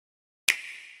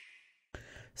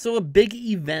So a big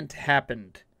event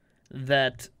happened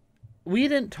that we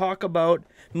didn't talk about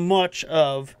much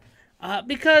of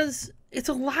because it's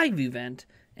a live event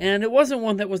and it wasn't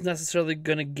one that was necessarily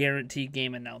going to guarantee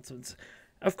game announcements.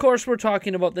 Of course, we're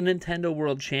talking about the Nintendo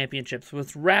World Championships,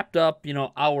 which wrapped up,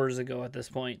 hours ago at this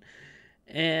point.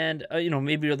 And,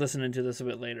 maybe you're listening to this a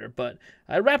bit later, but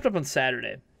I wrapped up on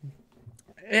Saturday.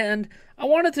 And I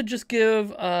wanted to just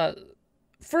give,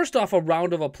 first off, a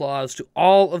round of applause to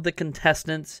all of the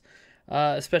contestants,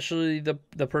 especially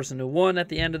the person who won at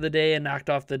the end of the day and knocked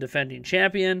off the defending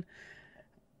champion.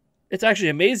 It's actually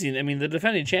amazing. I mean, the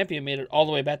defending champion made it all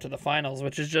the way back to the finals,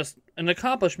 which is just an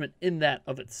accomplishment in that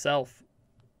of itself.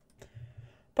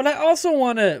 But I also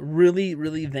want to really,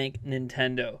 really thank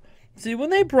Nintendo. See, when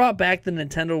they brought back the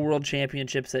Nintendo World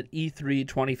Championships at E3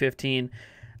 2015,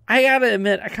 I gotta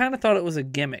admit, I kind of thought it was a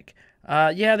gimmick.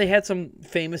 Yeah, they had some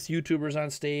famous YouTubers on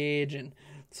stage and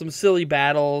some silly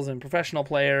battles and professional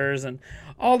players and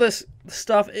all this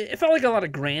stuff. It felt like a lot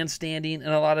of grandstanding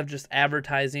and a lot of just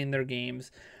advertising their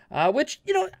games. Which,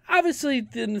 obviously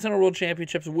the Nintendo World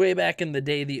Championships way back in the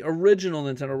day, the original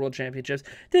Nintendo World Championships,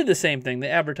 did the same thing. They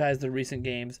advertised the recent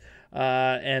games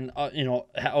and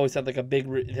always had like they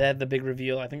had the big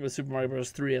reveal. I think it was Super Mario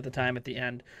Bros. 3 at the time at the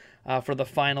end for the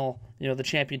final, the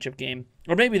championship game.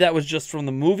 Or maybe that was just from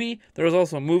the movie. There was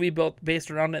also a movie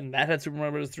based around it, and that had Super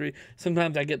Mario Bros. 3.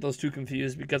 Sometimes I get those two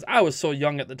confused because I was so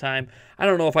young at the time. I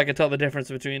don't know if I could tell the difference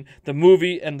between the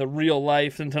movie and the real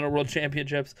life Nintendo World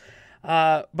Championships.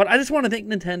 But I just want to thank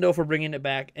Nintendo for bringing it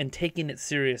back and taking it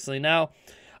seriously. Now,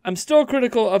 I'm still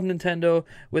critical of Nintendo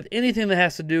with anything that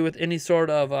has to do with any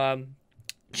sort of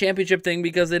championship thing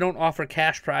because they don't offer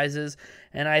cash prizes.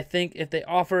 And I think if they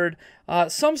offered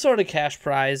some sort of cash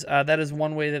prize, that is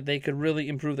one way that they could really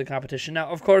improve the competition.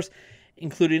 Now, of course,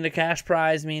 including the cash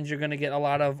prize means you're going to get a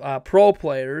lot of pro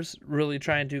players really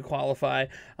trying to qualify.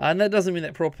 And that doesn't mean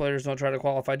that pro players don't try to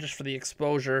qualify just for the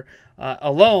exposure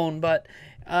alone, but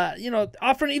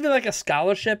offering even like a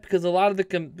scholarship because a lot of the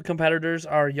competitors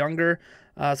are younger.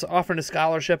 So offering a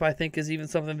scholarship, I think, is even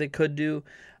something they could do.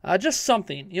 Just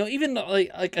something, even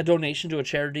like a donation to a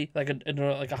charity, like a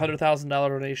 $100,000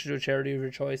 donation to a charity of your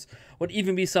choice would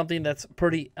even be something that's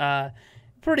pretty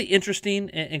interesting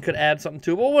and could add something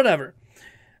to it. Well, whatever.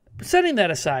 Setting that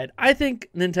aside, I think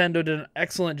Nintendo did an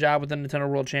excellent job with the Nintendo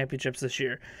World Championships this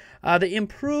year. They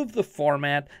improved the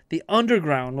format, the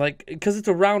underground, because it's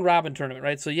a round-robin tournament,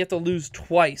 right? So you have to lose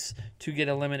twice to get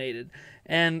eliminated.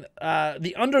 And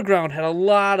the underground had a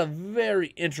lot of very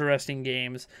interesting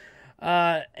games.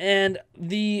 And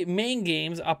the main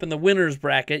games up in the winner's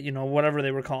bracket, whatever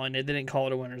they were calling it, they didn't call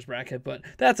it a winner's bracket, but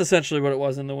that's essentially what it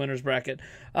was in the winner's bracket,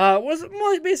 was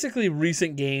basically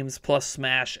recent games plus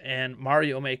Smash and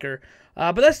Mario Maker.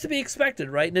 But that's to be expected,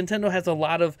 right? Nintendo has a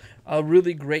lot of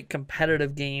really great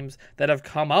competitive games that have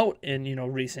come out in,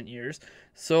 recent years.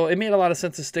 So it made a lot of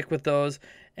sense to stick with those.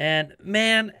 And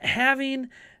man, having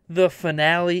the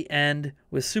finale end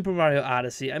with Super Mario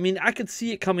Odyssey. I mean, I could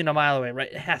see it coming a mile away, right?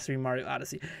 It has to be Mario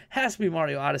Odyssey. It has to be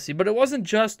Mario Odyssey. But it wasn't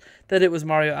just that it was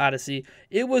Mario Odyssey.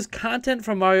 It was content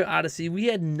from Mario Odyssey we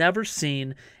had never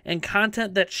seen and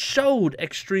content that showed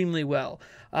extremely well.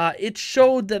 It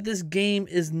showed that this game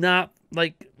is not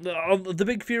like the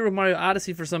big fear of Mario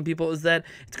Odyssey for some people is that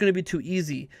it's going to be too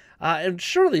easy. And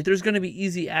surely there's going to be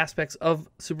easy aspects of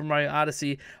Super Mario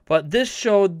Odyssey, but this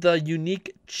showed the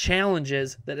unique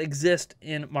challenges that exist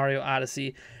in Mario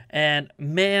Odyssey. And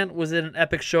man, was it an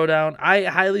epic showdown. I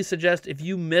highly suggest if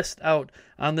you missed out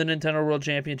on the Nintendo World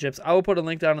Championships, I will put a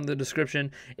link down in the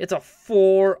description. It's a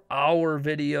 4-hour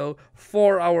video,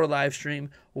 4-hour live stream,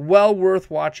 well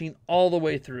worth watching all the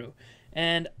way through.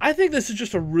 And I think this is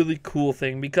just a really cool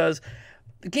thing because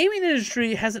the gaming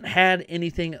industry hasn't had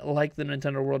anything like the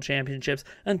Nintendo World Championships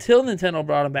until Nintendo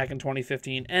brought them back in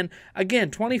 2015. And again,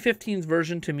 2015's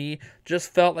version to me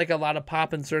just felt like a lot of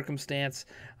pop and circumstance.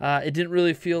 It didn't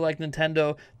really feel like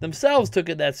Nintendo themselves took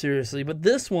it that seriously. But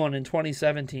this one in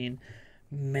 2017,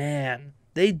 man,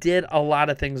 they did a lot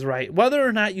of things right. Whether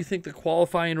or not you think the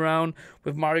qualifying round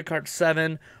with Mario Kart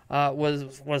 7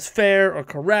 was fair or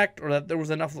correct, or that there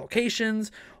was enough locations,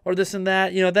 or this and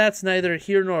that, that's neither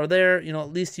here nor there.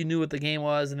 At least you knew what the game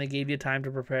was, and they gave you time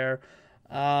to prepare.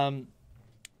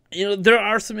 There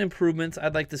are some improvements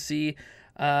I'd like to see.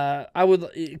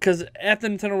 Because at the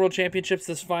Nintendo World Championships,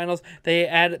 this finals,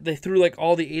 they threw like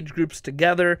all the age groups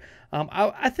together.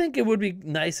 I think it would be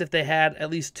nice if they had at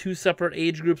least 2 separate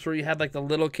age groups where you had like the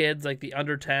little kids, like the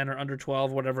under 10 or under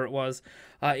 12, whatever it was,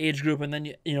 age group, and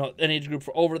then you know an age group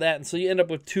for over that, and so you end up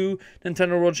with 2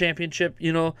 Nintendo World Championship,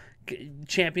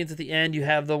 champions at the end. You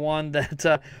have the one that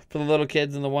for the little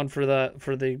kids and the one for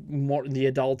the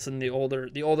adults and the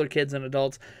older kids and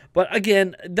adults. But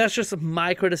again, that's just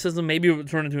my criticism. Maybe it would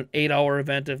turn into an 8-hour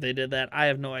event if they did that. I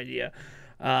have no idea.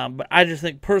 But I just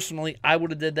think personally I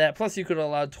would have did that. Plus you could have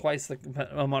allowed twice the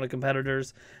amount of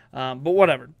competitors. But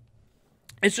whatever.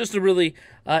 It's just a really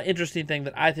interesting thing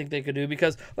that I think they could do,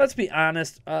 because let's be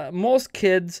honest, most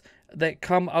kids that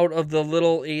come out of the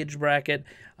little age bracket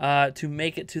to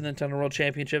make it to the Nintendo World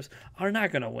Championships are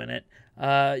not going to win it.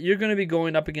 You're going to be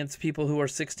going up against people who are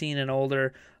 16 and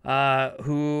older,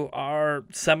 who are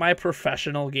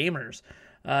semi-professional gamers.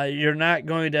 You're not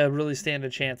going to really stand a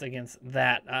chance against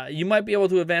that. You might be able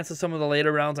to advance to some of the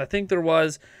later rounds. I think there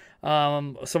was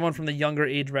someone from the younger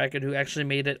age bracket who actually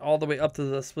made it all the way up to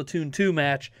the Splatoon 2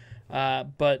 match.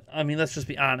 But, I mean, let's just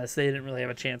be honest. They didn't really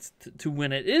have a chance to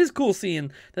win it. It is cool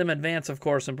seeing them advance, of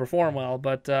course, and perform well.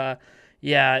 But,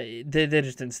 yeah, they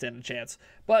just didn't stand a chance.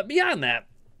 But beyond that,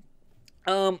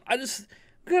 I'm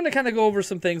going to kind of go over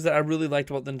some things that I really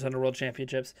liked about the Nintendo World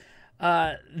Championships.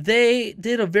 They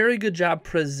did a very good job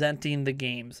presenting the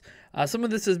games. Some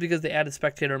of this is because they added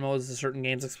spectator modes to certain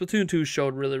games. Like Splatoon 2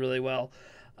 showed really, really well.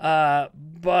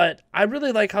 But I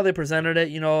really like how they presented it.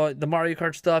 The Mario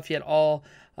Kart stuff, you had all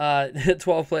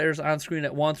 12 players on screen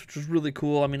at once, which was really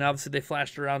cool. I mean, obviously they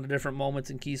flashed around to different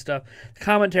moments and key stuff. The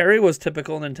commentary was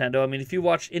typical Nintendo. I mean, if you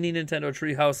watch any Nintendo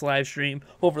Treehouse live stream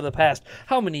over the past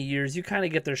how many years, you kind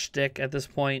of get their shtick at this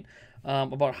point.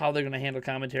 About how they're going to handle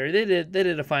commentary. They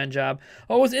did a fine job.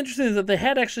 What was interesting is that they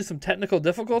had actually some technical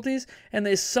difficulties, and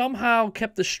they somehow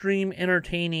kept the stream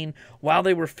entertaining while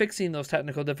they were fixing those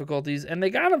technical difficulties, and they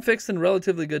got them fixed in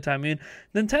relatively good time. I mean,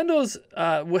 Nintendo's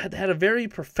had a very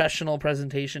professional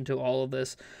presentation to all of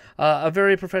this, a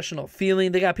very professional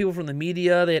feeling. They got people from the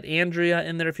media. They had Andrea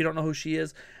in there, if you don't know who she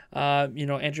is.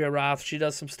 Andrea Roth, she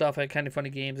does some stuff at Kind of Funny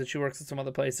Games, and she works at some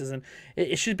other places, and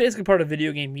she's basically part of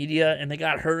video game media, and they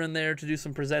got her in there to do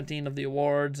some presenting of the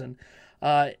awards, and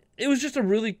it was just a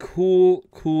really cool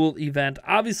event.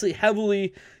 Obviously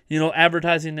heavily,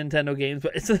 advertising Nintendo games,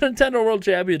 but it's the Nintendo World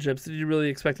Championships. Did you really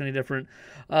expect any different?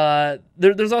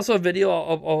 There's also a video,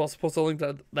 I'll supposed to link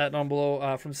that down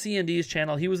below, from CND's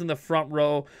channel. He was in the front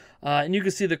row, and you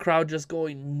can see the crowd just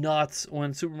going nuts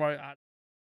when Super Mario Odyssey.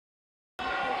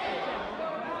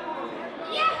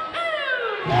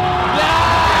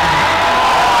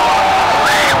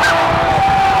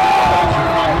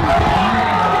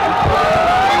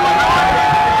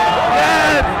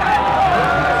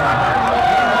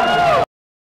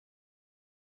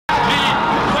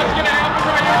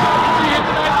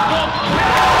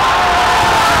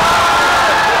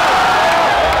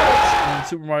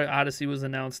 Super Mario Odyssey was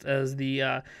announced as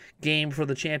the game for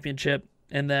the championship,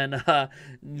 and then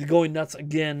going nuts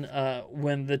again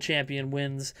when the champion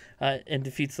wins and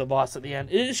defeats the boss at the end.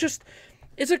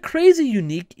 It's a crazy,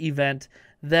 unique event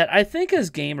that I think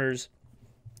as gamers,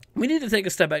 we need to take a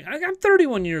step back. I'm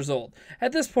 31 years old.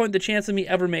 At this point, the chance of me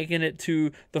ever making it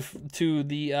to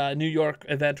the New York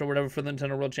event or whatever for the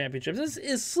Nintendo World Championships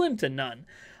is slim to none.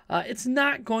 It's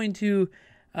not going to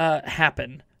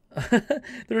happen.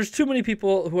 There's too many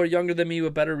people who are younger than me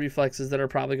with better reflexes that are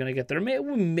probably going to get there.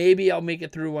 Maybe I'll make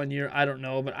it through 1 year. I don't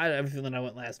know, but I have a feeling I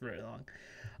won't last very long.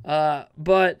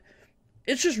 But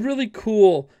it's just really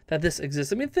cool that this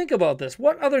exists. I mean, think about this.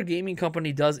 What other gaming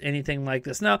company does anything like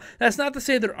this? Now, that's not to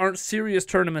say there aren't serious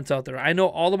tournaments out there. I know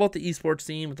all about the esports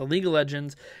scene with the League of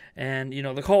Legends and,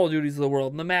 the Call of Duties of the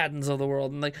world and the Maddens of the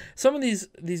world. And, some of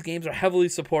these games are heavily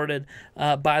supported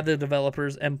by the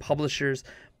developers and publishers.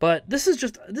 But this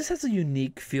has a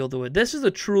unique feel to it. This is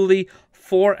a truly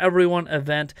for everyone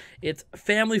event. It's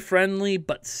family friendly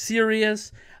but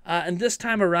serious. And this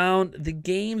time around, the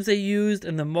games they used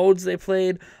and the modes they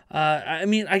played,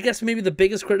 I guess maybe the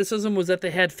biggest criticism was that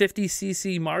they had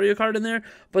 50cc Mario Kart in there,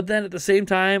 but then at the same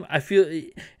time, I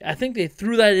think they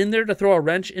threw that in there to throw a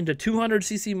wrench into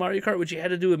 200cc Mario Kart, which you had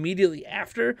to do immediately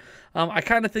after. I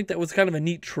kind of think that was kind of a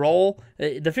neat troll.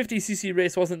 The 50cc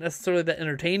race wasn't necessarily that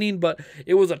entertaining, but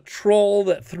it was a troll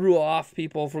that threw off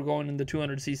people for going into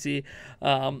 200cc,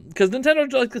 because Nintendo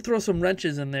would like to throw some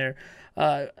wrenches in there.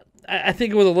 I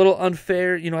think it was a little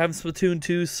unfair, having Splatoon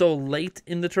 2 so late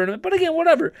in the tournament. But again,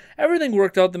 whatever. Everything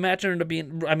worked out. The match ended up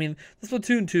being, the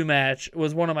Splatoon 2 match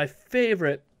was one of my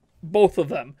favorite, both of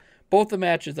them. Both the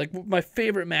matches, my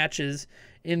favorite matches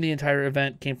in the entire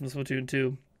event came from Splatoon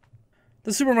 2.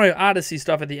 The Super Mario Odyssey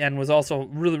stuff at the end was also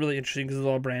really, really interesting because it was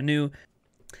all brand new.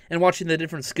 and watching the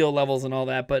different skill levels and all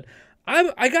that. But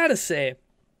I gotta say,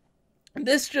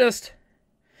 this just...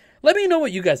 Let me know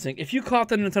what you guys think. If you caught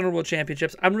the Nintendo World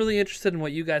Championships, I'm really interested in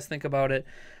what you guys think about it.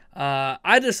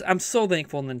 I'm so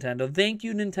thankful, Nintendo. Thank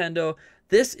you, Nintendo.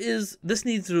 This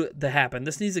needs to happen.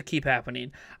 This needs to keep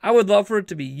happening. I would love for it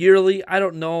to be yearly. I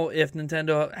don't know if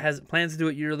Nintendo has plans to do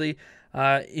it yearly.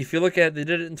 If you look at it, they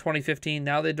did it in 2015.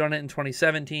 Now they've done it in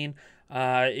 2017.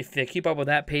 If they keep up with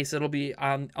that pace, it'll be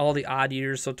on all the odd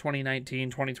years, so 2019,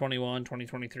 2021,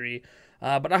 2023.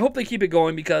 But I hope they keep it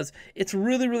going because it's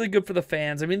really, really good for the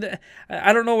fans. I mean,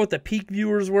 I don't know what the peak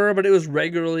viewers were, but it was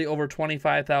regularly over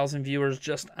 25,000 viewers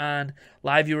just on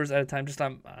live viewers at a time, just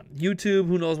on YouTube.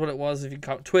 Who knows what it was if you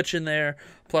count Twitch in there.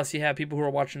 Plus, you have people who are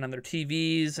watching on their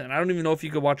TVs, and I don't even know if you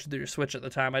could watch it through your Switch at the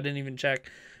time. I didn't even check.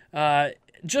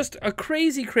 Just a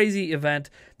crazy, crazy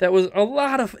event that was a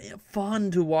lot of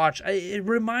fun to watch. It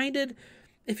reminded,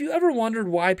 if you ever wondered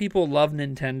why people love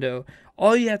Nintendo,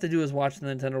 all you have to do is watch the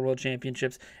Nintendo World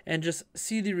Championships and just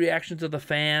see the reactions of the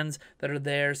fans that are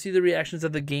there, see the reactions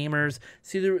of the gamers,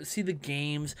 see the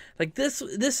games. Like this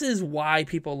is why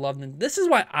people love Nintendo. This is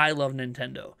why I love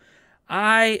Nintendo.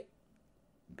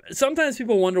 Sometimes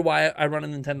people wonder why I run a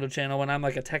Nintendo channel when I'm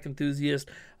like a tech enthusiast.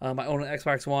 I own an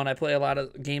Xbox One. I play a lot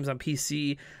of games on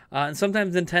PC. And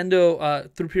sometimes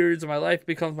Nintendo, through periods of my life,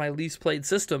 becomes my least played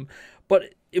system.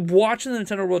 But watching the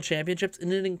Nintendo World Championships,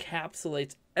 and it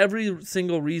encapsulates every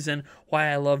single reason why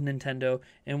I love Nintendo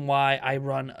and why I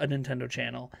run a Nintendo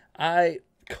channel. I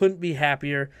couldn't be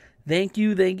happier. Thank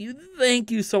you, thank you, thank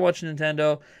you so much,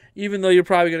 Nintendo. Even though you're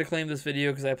probably going to claim this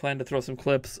video because I plan to throw some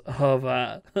clips of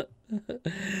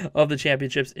of the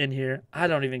championships in here. I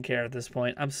don't even care at this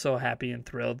point. I'm so happy and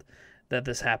thrilled that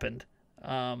this happened.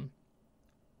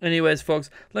 Anyways, folks,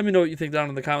 let me know what you think down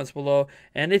in the comments below.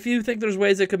 And if you think there's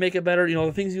ways that could make it better, you know,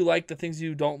 the things you like, the things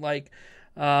you don't like.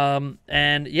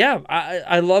 And yeah,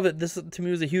 I love it. This, to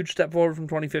me, was a huge step forward from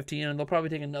 2015, and they'll probably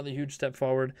take another huge step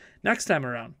forward next time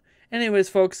around. Anyways,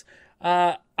 folks,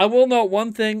 I will note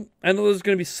one thing. I know there's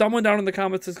going to be someone down in the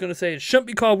comments that's going to say it shouldn't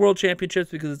be called World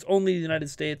Championships because it's only the United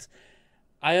States.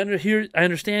 I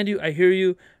understand you. I hear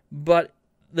you. But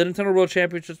the Nintendo World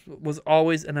Championships was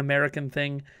always an American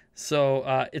thing.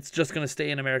 So it's just going to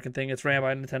stay an American thing. It's ran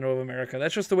by Nintendo of America.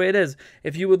 That's just the way it is.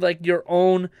 If you would like your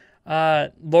own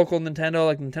local Nintendo,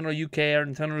 like Nintendo UK or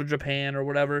Nintendo Japan or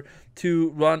whatever,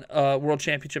 to run a World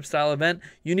Championship style event,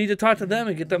 you need to talk to them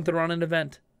and get them to run an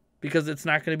event, because it's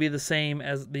not going to be the same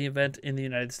as the event in the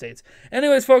United States.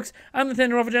 Anyways, folks, I'm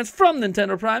Nintendo Ruffer from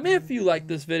Nintendo Prime. If you like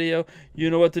this video, you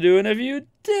know what to do. And if you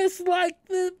dislike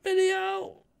the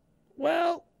video,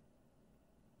 well,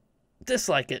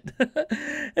 dislike it.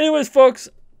 Anyways, folks,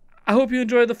 I hope you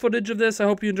enjoyed the footage of this. I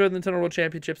hope you enjoyed the Nintendo World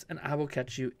Championships, and I will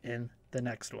catch you in the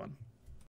next one.